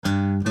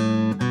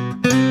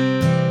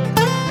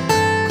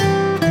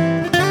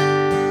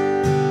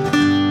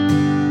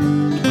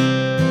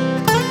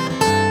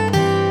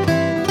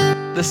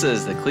This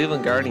is the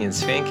Cleveland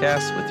Guardians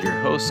Fancast with your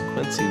host,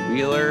 Quincy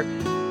Wheeler,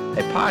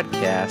 a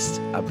podcast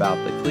about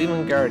the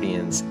Cleveland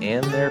Guardians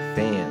and their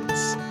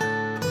fans.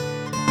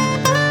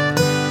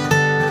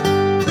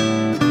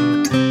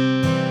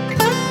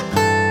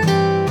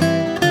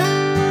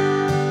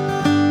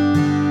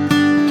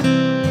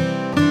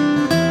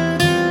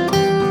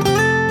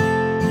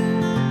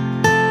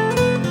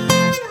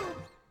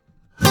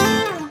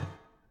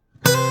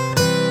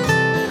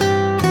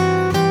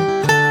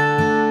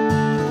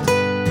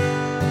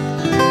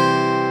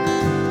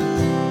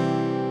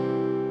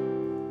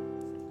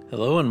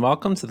 Hello and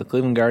welcome to the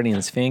Cleveland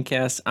Guardians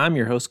Fancast. I'm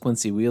your host,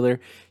 Quincy Wheeler.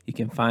 You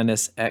can find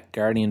us at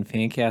Guardian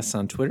Fancast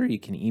on Twitter. You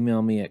can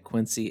email me at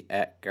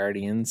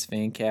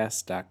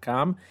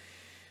quincy@guardiansfancast.com.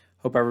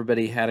 Hope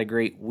everybody had a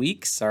great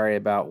week. Sorry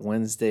about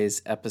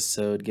Wednesday's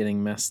episode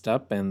getting messed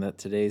up and that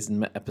today's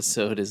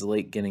episode is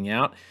late getting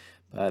out.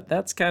 But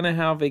that's kind of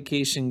how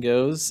vacation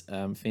goes.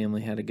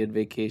 Family had a good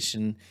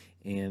vacation,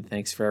 and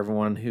thanks for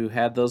everyone who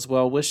had those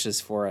well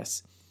wishes for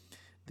us.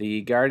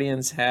 The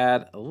Guardians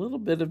had a little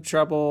bit of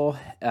trouble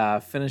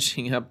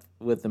finishing up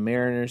with the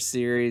Mariners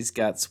series,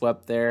 got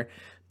swept there,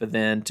 but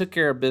then took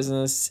care of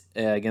business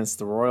against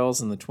the Royals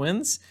and the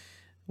Twins.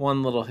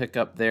 One little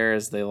hiccup there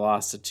as they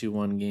lost a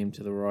 2-1 game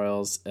to the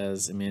Royals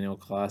as Emmanuel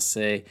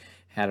Clase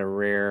had a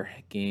rare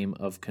game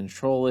of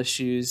control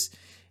issues,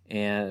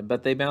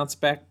 but they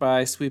bounced back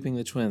by sweeping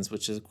the Twins,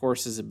 which of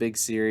course is a big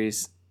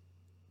series.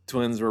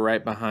 Twins were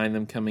right behind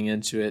them coming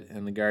into it,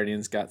 and the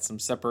Guardians got some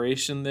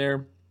separation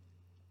there.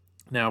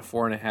 Now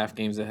 4.5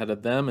 games ahead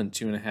of them and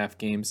 2.5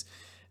 games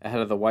ahead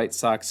of the White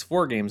Sox,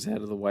 4 games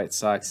ahead of the White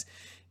Sox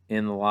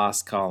in the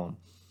loss column.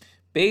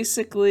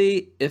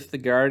 Basically, if the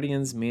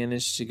Guardians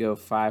manage to go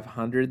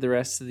 500 the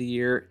rest of the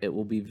year, it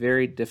will be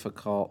very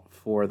difficult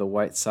for the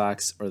White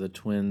Sox or the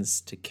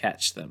Twins to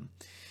catch them.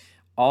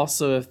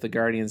 Also, if the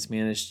Guardians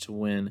manage to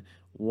win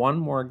one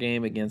more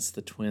game against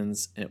the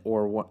Twins and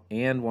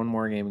one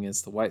more game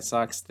against the White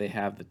Sox, they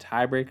have the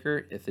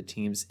tiebreaker if the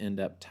teams end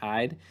up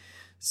tied.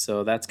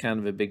 So that's kind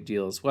of a big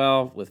deal as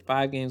well. With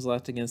 5 games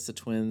left against the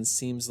Twins,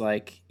 seems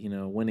like,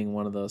 winning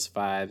one of those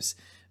five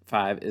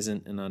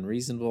isn't an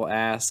unreasonable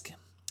ask.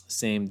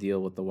 Same deal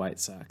with the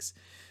White Sox.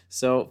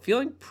 So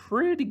feeling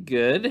pretty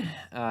good.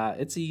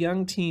 It's a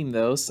young team,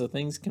 though, so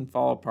things can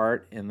fall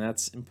apart, and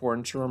that's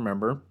important to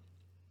remember.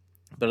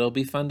 But it'll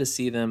be fun to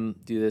see them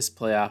do this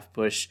playoff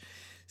push,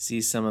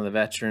 see some of the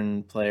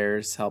veteran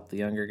players help the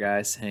younger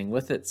guys hang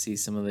with it, see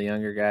some of the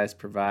younger guys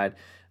provide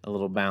a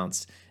little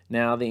bounce.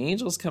 Now, the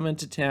Angels come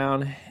into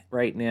town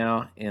right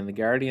now, and the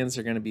Guardians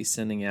are going to be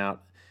sending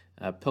out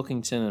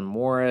Pilkington and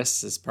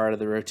Morris as part of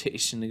the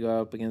rotation to go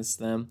up against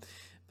them.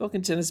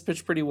 Pilkington has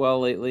pitched pretty well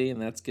lately,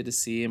 and that's good to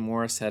see, and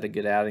Morris had a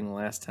good outing the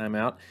last time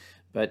out.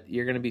 But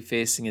you're going to be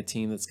facing a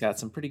team that's got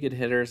some pretty good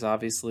hitters,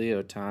 obviously,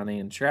 Ohtani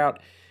and Trout.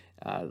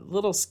 A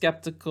little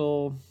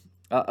skeptical,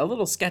 a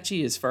little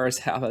sketchy as far as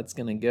how that's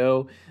going to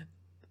go.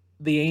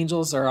 The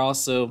Angels are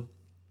also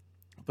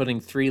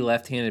putting 3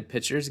 left-handed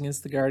pitchers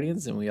against the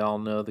Guardians, and we all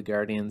know the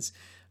Guardians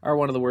are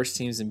one of the worst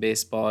teams in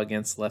baseball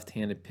against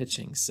left-handed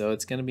pitching. So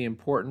it's going to be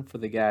important for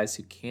the guys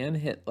who can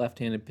hit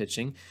left-handed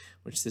pitching,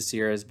 which this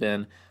year has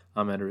been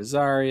Ahmed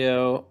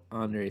Rosario,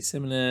 Andres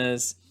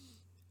Gimenez,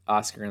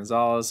 Oscar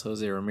Gonzalez,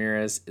 Jose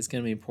Ramirez. It's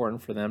going to be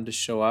important for them to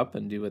show up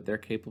and do what they're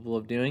capable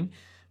of doing.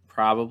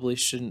 Probably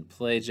shouldn't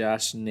play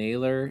Josh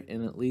Naylor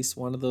in at least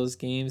one of those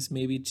games,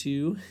 maybe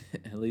 2.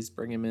 At least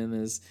bring him in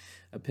as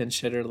a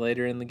pinch hitter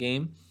later in the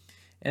game.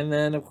 And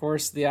then, of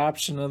course, the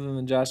option other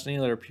than Josh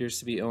Naylor appears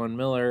to be Owen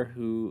Miller,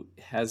 who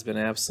has been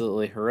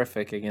absolutely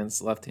horrific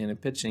against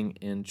left-handed pitching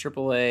in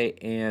AAA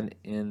and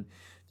in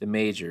the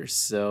majors.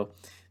 So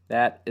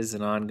that is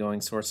an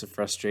ongoing source of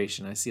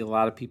frustration. I see a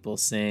lot of people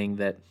saying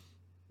that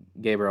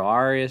Gabriel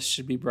Arias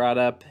should be brought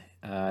up.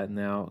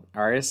 Now,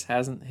 Arias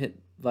hasn't hit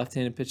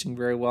left-handed pitching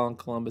very well in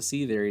Columbus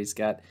either. He's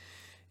got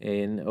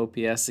an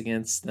OPS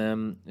against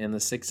them in the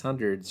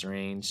 600s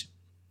range.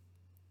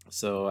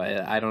 So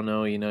I don't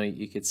know,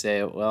 you could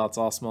say, well, it's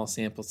all small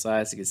sample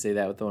size. You could say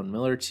that with Owen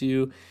Miller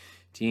too.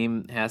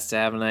 Team has to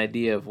have an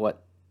idea of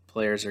what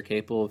players are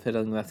capable of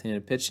hitting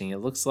left-handed pitching. It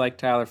looks like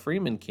Tyler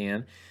Freeman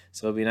can,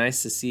 so it'd be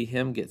nice to see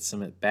him get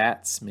some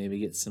at-bats, maybe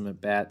get some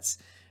at-bats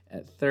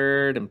at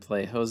third and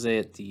play Jose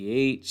at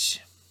DH,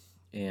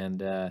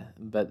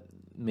 but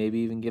maybe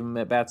even give him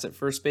at-bats at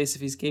first base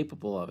if he's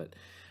capable of it.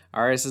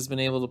 Arias has been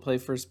able to play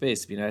first base.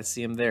 It'd be nice to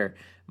see him there.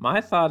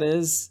 My thought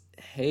is,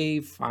 hey,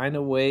 find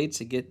a way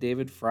to get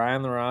David Fry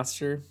on the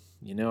roster.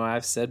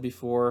 I've said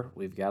before,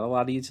 we've got a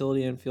lot of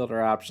utility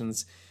infielder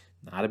options.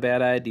 Not a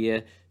bad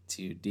idea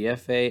to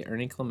DFA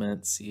Ernie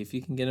Clement, see if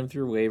you can get him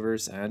through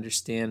waivers. I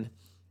understand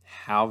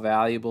how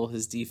valuable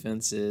his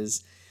defense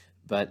is,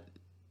 but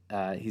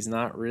he's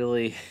not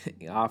really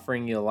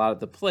offering you a lot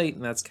at the plate,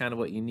 and that's kind of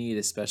what you need,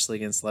 especially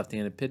against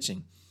left-handed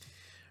pitching.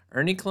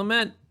 Ernie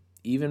Clement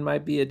even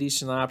might be a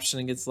decent option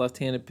against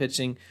left-handed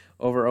pitching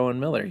over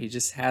Owen Miller. He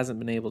just hasn't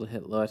been able to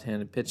hit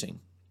left-handed pitching.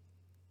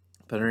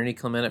 But Ernie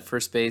Clement at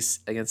first base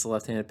against a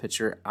left-handed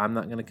pitcher, I'm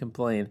not going to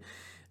complain.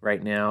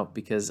 right now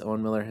because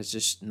Owen Miller has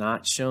just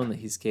not shown that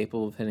he's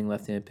capable of hitting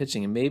left-handed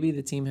pitching. And maybe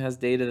the team has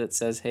data that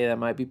says, hey, that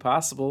might be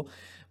possible.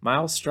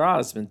 Myles Straw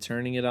has been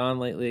turning it on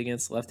lately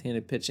against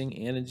left-handed pitching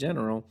and in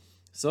general.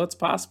 So it's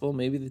possible.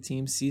 Maybe the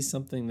team sees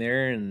something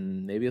there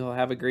and maybe he'll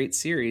have a great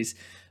series.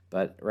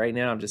 But right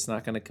now, I'm just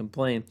not going to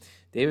complain.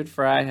 David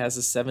Fry has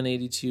a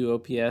 782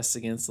 OPS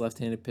against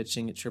left-handed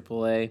pitching at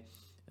AAA.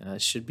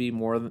 Should be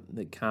more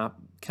than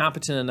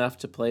competent enough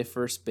to play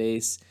first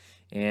base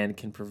and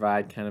can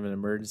provide kind of an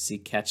emergency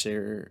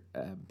catcher,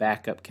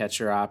 backup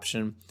catcher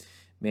option.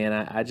 Man,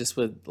 I just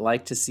would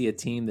like to see a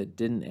team that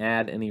didn't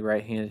add any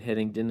right-handed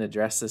hitting, didn't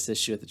address this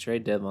issue at the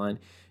trade deadline,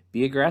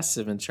 be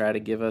aggressive and try to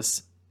give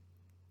us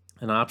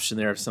an option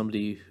there of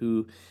somebody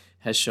who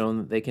has shown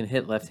that they can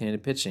hit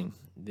left-handed pitching.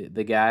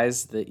 The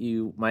guys that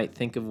you might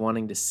think of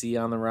wanting to see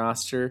on the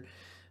roster,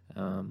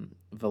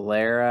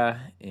 Valera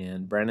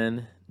and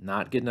Brennan,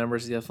 not good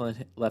numbers against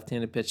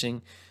left-handed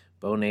pitching.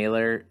 Bo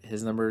Naylor,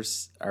 his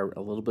numbers are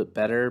a little bit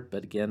better,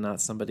 but again,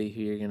 not somebody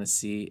who you're going to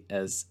see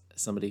as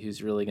somebody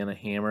who's really going to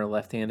hammer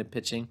left-handed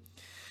pitching.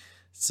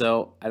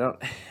 So I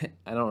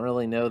don't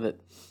really know that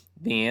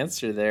the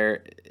answer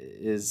there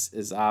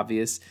is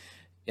obvious.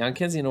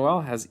 Jhonkensy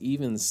Noel has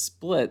even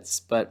splits,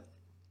 but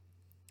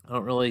I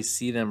don't really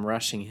see them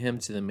rushing him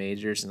to the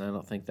majors, and I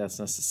don't think that's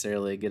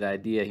necessarily a good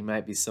idea. He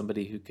might be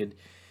somebody who could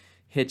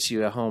hit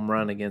you a home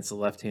run against a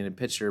left-handed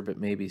pitcher, but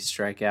maybe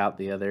strike out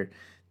the other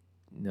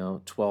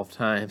 12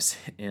 times,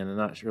 and I'm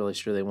not really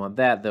sure they want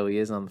that, though he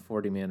is on the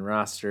 40-man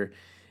roster,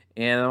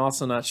 and I'm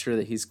also not sure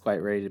that he's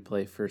quite ready to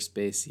play first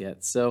base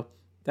yet, so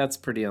that's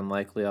pretty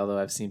unlikely, although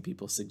I've seen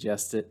people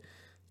suggest it.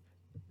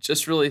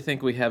 Just really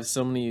think we have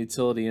so many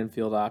utility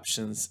infield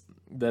options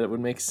that it would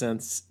make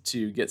sense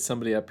to get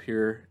somebody up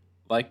here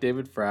like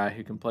David Fry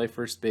who can play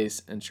first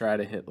base and try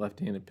to hit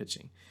left-handed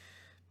pitching.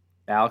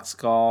 Alex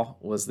Call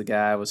was the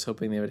guy I was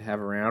hoping they would have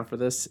around for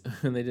this,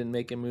 and they didn't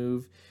make a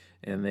move,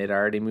 and they'd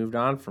already moved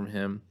on from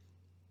him.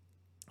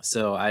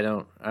 So I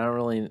don't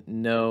really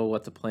know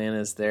what the plan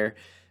is there.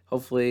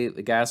 Hopefully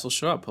the guys will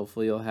show up.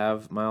 Hopefully you'll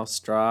have Myles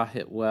Straw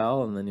hit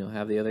well, and then you'll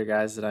have the other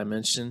guys that I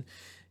mentioned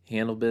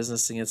handle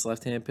business against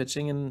left-handed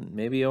pitching, and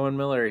maybe Owen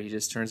Miller, he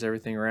just turns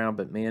everything around.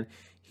 But man,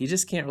 he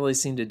just can't really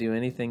seem to do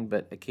anything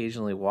but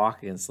occasionally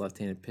walk against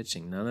left-handed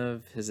pitching. None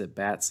of his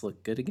at-bats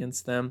look good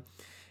against them.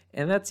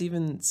 And that's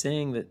even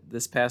saying that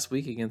this past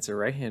week against a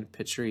right-handed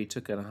pitcher, he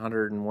took a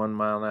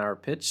 101-mile-an-hour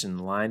pitch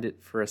and lined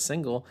it for a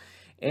single,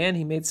 and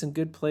he made some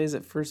good plays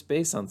at first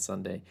base on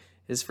Sunday.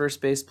 His first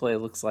base play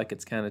looks like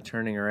it's kind of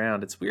turning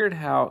around. It's weird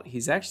how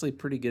he's actually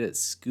pretty good at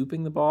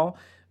scooping the ball,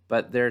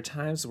 but there are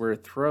times where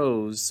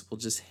throws will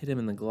just hit him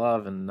in the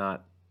glove and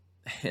not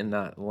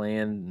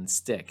land and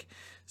stick.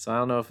 So I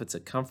don't know if it's a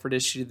comfort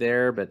issue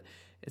there, but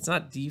it's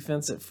not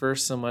defense at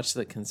first so much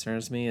that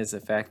concerns me as the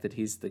fact that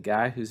he's the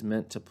guy who's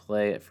meant to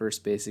play at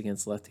first base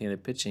against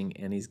left-handed pitching,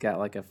 and he's got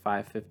like a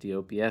 550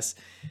 OPS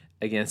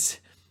against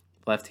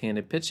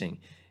left-handed pitching.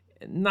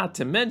 Not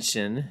to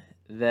mention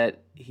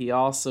that he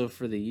also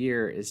for the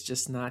year is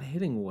just not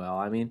hitting well.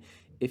 I mean,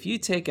 if you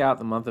take out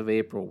the month of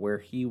April where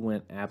he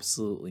went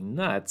absolutely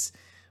nuts,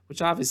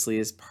 which obviously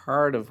is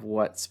part of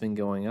what's been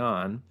going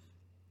on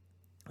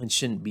and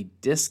shouldn't be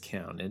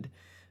discounted,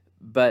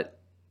 but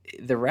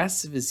the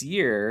rest of his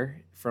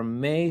year, from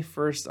May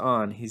 1st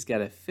on, he's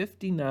got a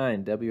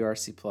 59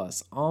 WRC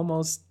plus,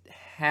 almost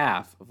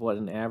half of what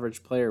an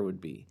average player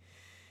would be.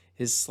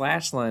 His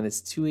slash line is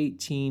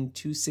 218,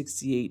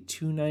 268,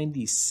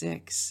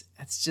 296.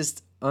 That's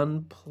just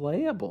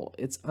unplayable.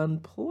 It's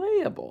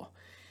unplayable.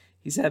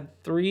 He's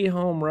had 3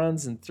 home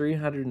runs and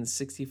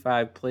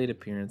 365 plate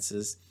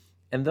appearances,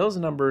 and those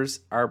numbers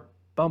are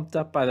bumped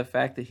up by the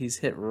fact that he's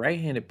hit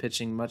right-handed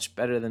pitching much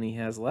better than he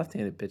has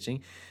left-handed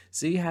pitching.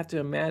 So you have to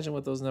imagine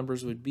what those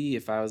numbers would be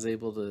if I was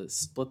able to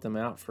split them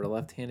out for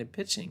left-handed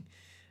pitching.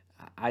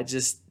 I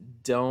just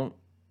don't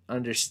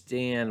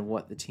understand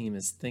what the team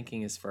is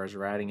thinking as far as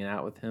riding it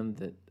out with him,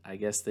 that I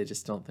guess they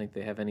just don't think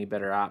they have any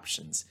better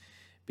options.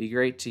 Be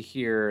great to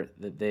hear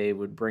that they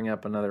would bring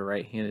up another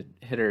right-handed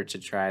hitter to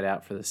try it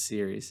out for the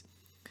series.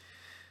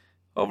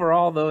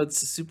 Overall, though,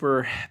 it's a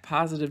super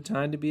positive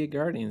time to be a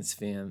Guardians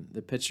fan.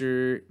 The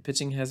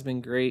pitching has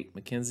been great.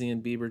 McKenzie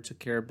and Bieber took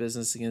care of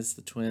business against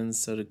the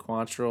Twins, so did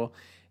Quantrill,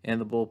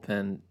 and the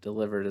bullpen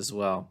delivered as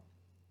well.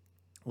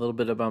 A little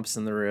bit of bumps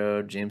in the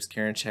road. James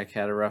Karinchak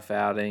had a rough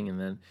outing and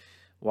then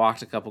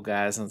walked a couple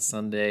guys on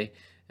Sunday.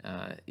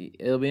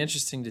 It'll be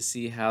interesting to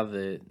see how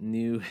the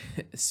new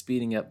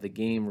speeding up the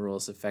game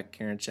rules affect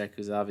Karinchak,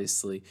 who's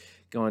obviously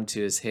going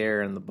to his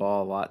hair and the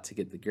ball a lot to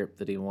get the grip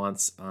that he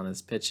wants on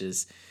his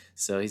pitches.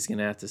 So he's going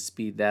to have to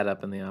speed that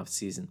up in the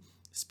offseason.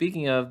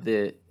 Speaking of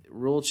the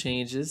rule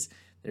changes,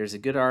 there's a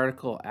good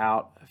article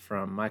out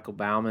from Michael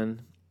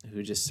Bauman,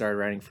 who just started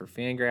writing for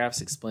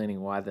Fangraphs, explaining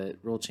why the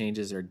rule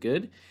changes are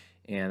good.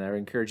 And I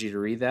encourage you to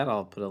read that.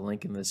 I'll put a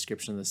link in the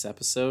description of this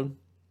episode.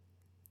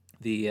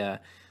 The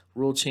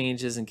rule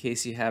changes, in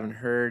case you haven't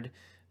heard,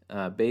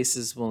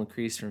 bases will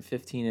increase from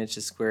 15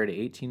 inches square to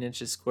 18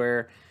 inches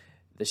square.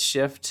 The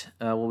shift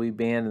will be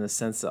banned in the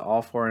sense that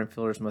all 4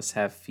 infielders must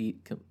have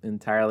feet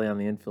entirely on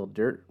the infield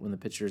dirt when the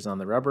pitcher is on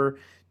the rubber.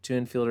 2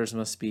 infielders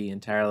must be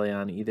entirely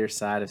on either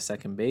side of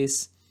second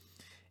base.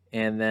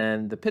 And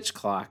then the pitch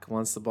clock.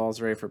 Once the ball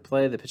is ready for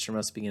play, the pitcher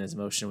must begin his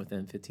motion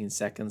within 15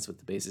 seconds with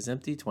the bases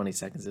empty, 20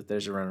 seconds if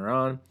there's a runner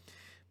on.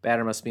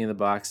 Batter must be in the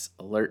box,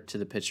 alert to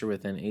the pitcher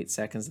within 8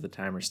 seconds of the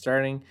timer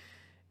starting.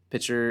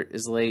 Pitcher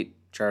is late,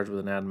 charged with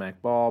an automatic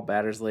ball.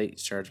 Batter's late,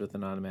 charged with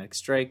an automatic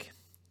strike.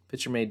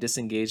 Pitcher may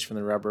disengage from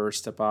the rubber,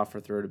 step off, or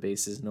throw to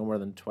bases no more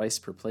than twice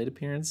per plate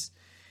appearance.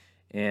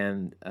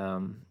 And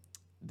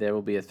there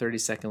will be a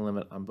 30-second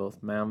limit on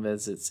both mound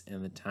visits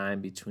and the time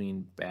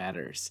between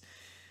batters.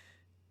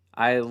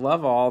 I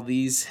love all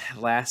these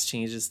last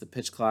changes, the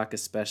pitch clock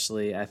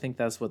especially. I think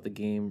that's what the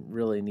game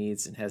really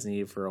needs and has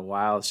needed for a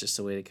while. It's just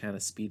a way to kind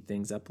of speed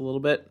things up a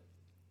little bit.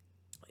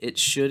 It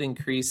should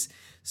increase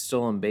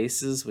stolen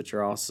bases, which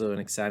are also an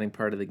exciting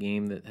part of the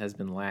game that has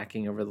been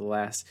lacking over the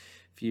last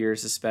few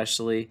years,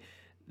 especially.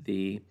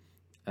 The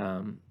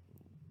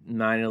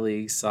minor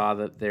leagues saw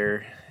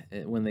that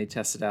when they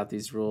tested out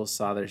these rules,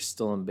 saw their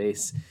stolen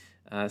base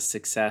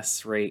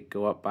success rate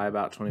go up by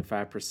about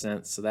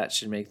 25%. So that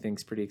should make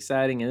things pretty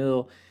exciting, and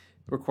it'll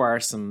require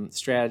some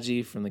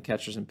strategy from the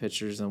catchers and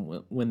pitchers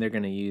on when they're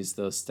going to use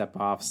those step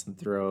offs and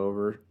throw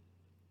over.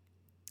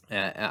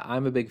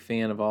 I'm a big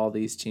fan of all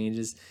these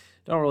changes.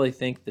 Don't really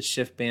think the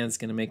shift ban is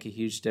going to make a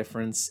huge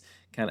difference.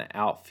 Kind of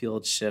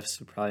outfield shifts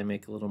would probably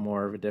make a little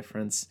more of a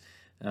difference.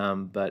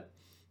 But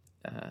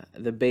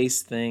the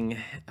base thing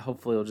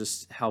hopefully will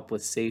just help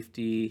with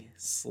safety,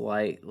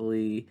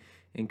 slightly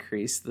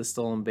increase the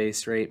stolen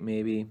base rate,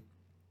 maybe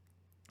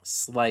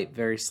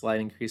very slight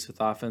increase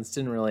with offense.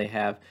 Didn't really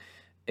have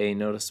a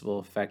noticeable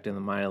effect in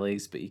the minor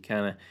leagues, but you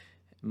kind of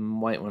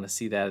might want to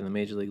see that in the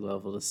major league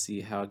level to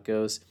see how it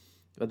goes.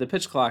 But the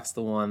pitch clock's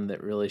the one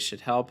that really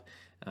should help.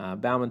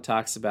 Baumann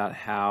talks about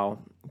how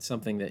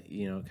something that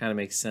kind of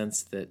makes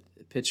sense, that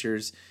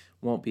pitchers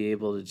won't be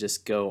able to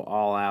just go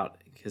all out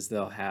because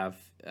they'll have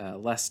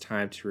less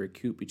time to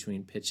recoup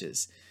between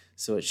pitches.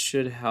 So it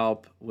should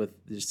help with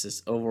just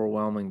this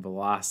overwhelming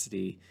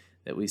velocity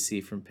that we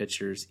see from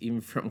pitchers,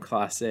 even from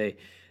Class A,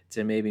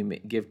 to maybe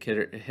give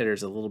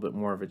hitters a little bit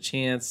more of a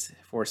chance,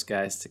 force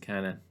guys to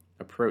kind of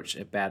approach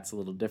at bats a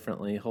little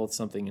differently, hold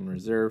something in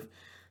reserve.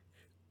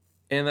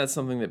 And that's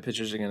something that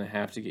pitchers are going to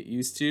have to get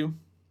used to.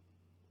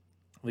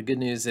 The good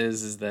news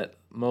is that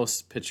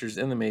most pitchers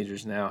in the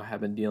majors now have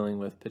been dealing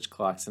with pitch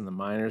clocks in the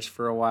minors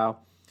for a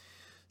while.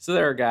 So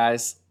there are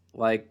guys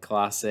like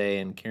Class A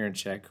and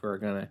Karinchak who are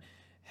going to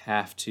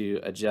have to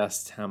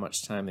adjust how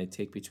much time they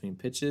take between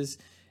pitches.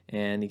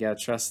 And you got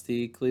to trust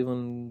the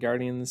Cleveland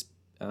Guardians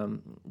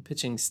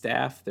pitching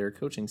staff, their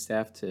coaching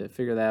staff, to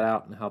figure that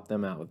out and help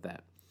them out with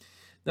that.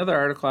 Another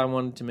article I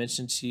wanted to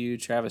mention to you,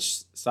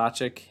 Travis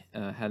Sawchik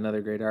had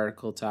another great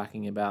article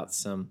talking about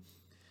some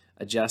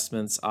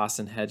adjustments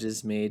Austin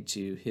Hedges made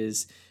to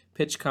his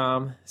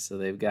PitchCom. So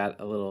they've got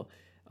a little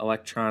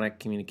electronic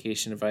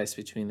communication device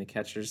between the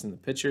catchers and the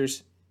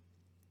pitchers.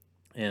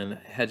 And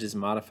Hedges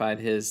modified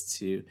his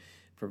to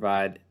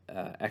provide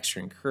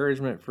extra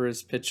encouragement for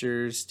his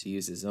pitchers, to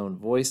use his own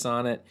voice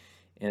on it.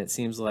 And it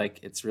seems like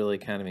it's really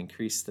kind of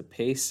increased the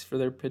pace for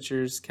their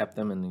pitchers, kept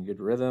them in a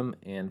good rhythm,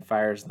 and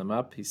fires them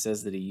up. He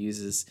says that he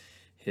uses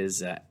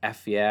his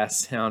FEA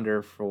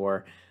sounder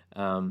for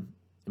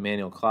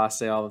Emmanuel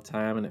Clase all the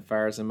time, and it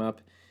fires him up.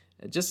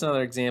 Just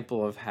another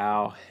example of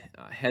how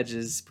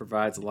Hedges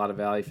provides a lot of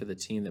value for the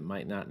team that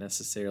might not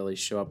necessarily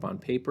show up on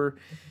paper.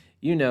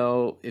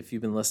 If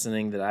you've been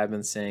listening, that I've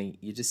been saying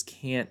you just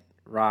can't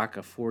rock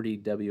a 40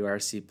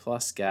 WRC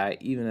plus guy,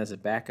 even as a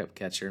backup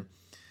catcher.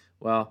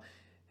 Well,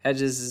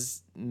 Hedges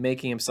is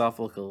making himself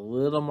look a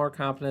little more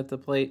competent at the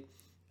plate.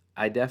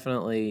 I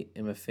definitely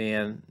am a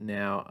fan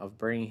now of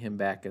bringing him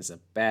back as a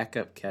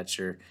backup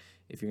catcher.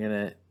 If you're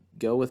going to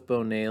go with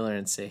Bo Naylor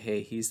and say,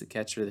 hey, he's the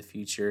catcher of the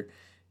future,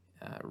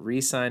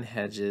 re-sign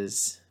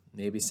Hedges,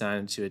 maybe sign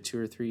him to a 2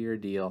 or 3 year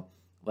deal.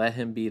 Let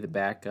him be the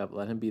backup.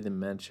 Let him be the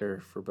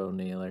mentor for Bo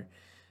Naylor.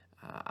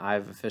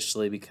 I've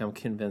officially become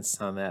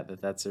convinced on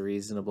that's a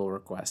reasonable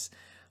request.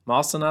 I'm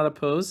also not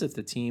opposed if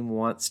the team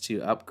wants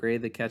to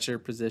upgrade the catcher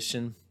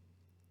position.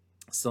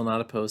 Still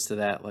not opposed to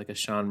that, like a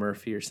Sean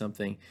Murphy or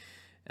something.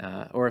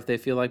 Or if they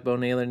feel like Bo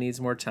Naylor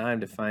needs more time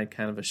to find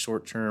kind of a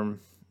short-term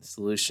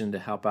solution to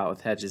help out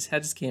with Hedges.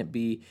 Hedges can't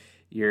be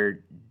your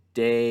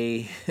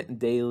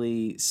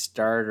daily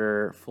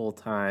starter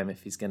full-time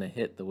if he's going to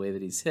hit the way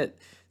that he's hit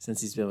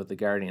since he's been with the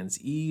Guardians,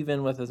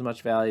 even with as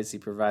much value as he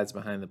provides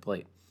behind the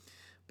plate.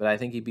 But I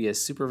think he'd be a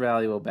super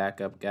valuable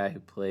backup guy who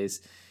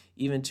plays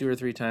even 2 or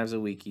 3 times a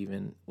week,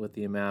 even with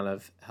the amount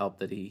of help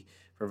that he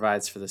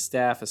provides for the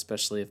staff,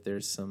 especially if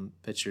there's some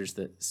pitchers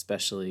that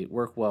especially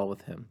work well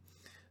with him.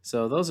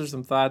 So those are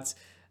some thoughts.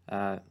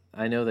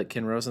 I know that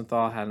Ken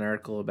Rosenthal had an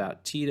article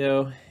about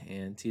Tito,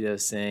 and Tito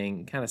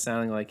saying, kind of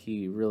sounding like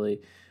he really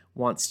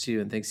wants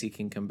to and thinks he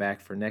can come back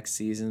for next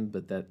season,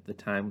 but that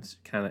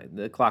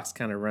the clock's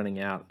kind of running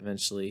out.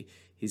 Eventually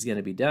he's going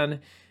to be done.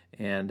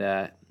 And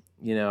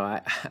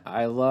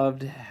I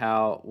loved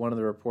how one of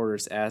the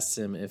reporters asked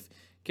him if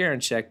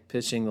Karinchak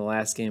pitching the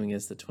last game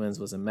against the Twins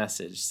was a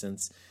message,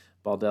 since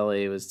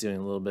Baldelli was doing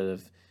a little bit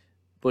of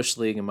Bush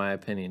League, in my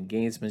opinion,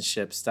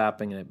 gamesmanship,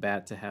 stopping an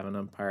at-bat to have an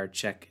umpire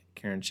check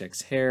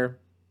Karinchak's hair.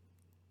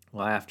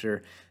 Well,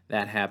 after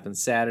that happened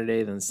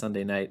Saturday, then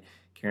Sunday night,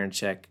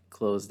 Karinchak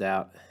closed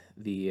out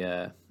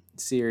the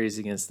series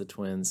against the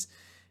Twins.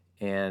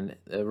 And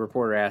the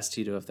reporter asked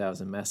Tito if that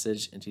was a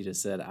message, and Tito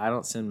said, "I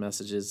don't send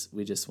messages,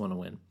 we just want to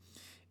win."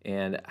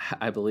 And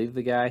I believe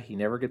the guy. He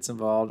never gets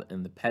involved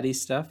in the petty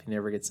stuff. He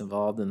never gets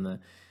involved in the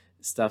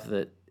stuff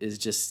that is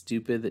just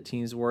stupid that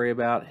teams worry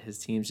about. His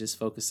teams just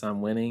focus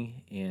on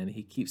winning, and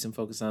he keeps them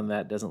focused on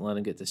that, doesn't let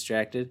them get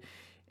distracted.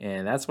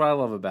 And that's what I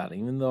love about it.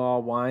 Even though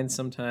I'll whine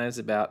sometimes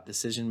about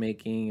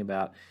decision-making,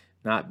 about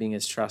not being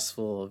as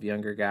trustful of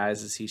younger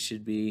guys as he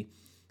should be,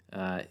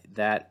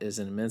 that is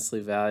an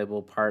immensely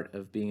valuable part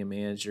of being a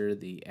manager.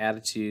 The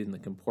attitude and the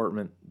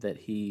comportment that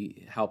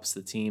he helps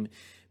the team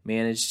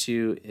manage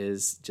to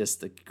is just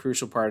the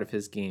crucial part of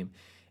his game.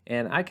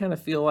 And I kind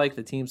of feel like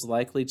the team's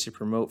likely to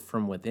promote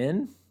from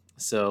within,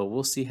 so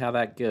we'll see how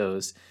that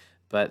goes.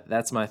 But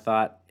that's my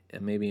thought.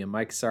 Maybe a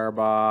Mike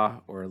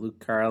Sarbaugh or Luke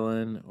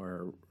Carlin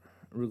or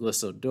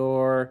Rouglas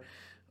Odor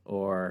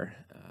or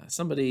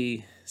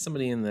somebody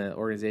in the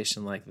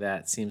organization like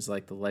that seems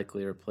like the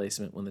likely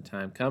replacement when the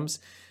time comes.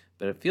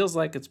 But it feels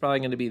like it's probably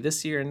going to be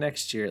this year and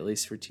next year, at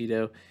least for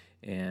Tito.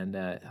 And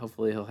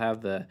hopefully he'll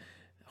have the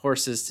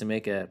horses to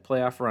make a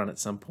playoff run at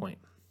some point.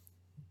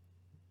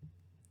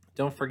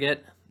 Don't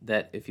forget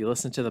that if you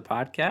listen to the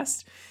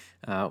podcast,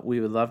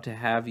 we would love to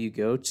have you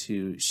go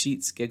to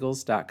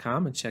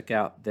sheetsgiggles.com and check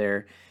out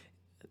their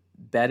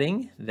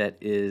bedding that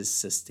is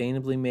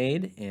sustainably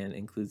made and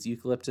includes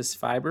eucalyptus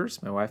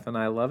fibers. My wife and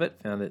I love it.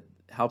 Found it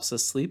helps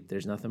us sleep.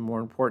 There's nothing more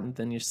important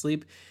than your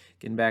sleep.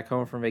 Getting back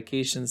home from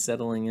vacation,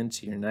 settling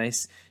into your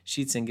nice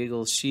Sheets and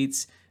Giggles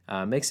sheets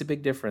makes a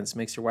big difference.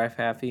 Makes your wife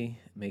happy,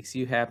 makes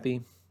you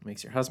happy,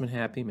 makes your husband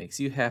happy, makes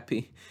you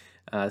happy.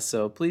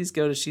 So please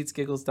go to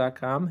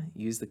sheetsgiggles.com.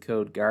 Use the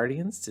code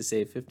GUARDIANS to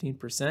save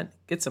 15%.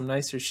 Get some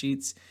nicer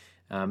sheets.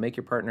 Make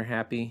your partner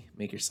happy,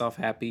 make yourself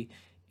happy,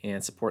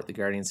 and support the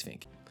Guardians fan.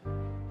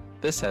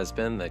 This has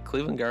been the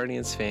Cleveland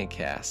Guardians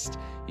Fancast.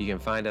 You can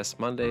find us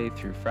Monday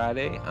through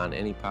Friday on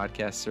any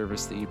podcast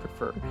service that you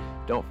prefer.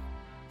 Don't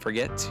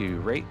forget to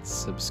rate,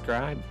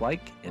 subscribe,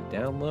 like, and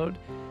download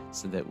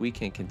so that we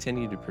can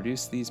continue to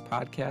produce these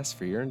podcasts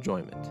for your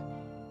enjoyment.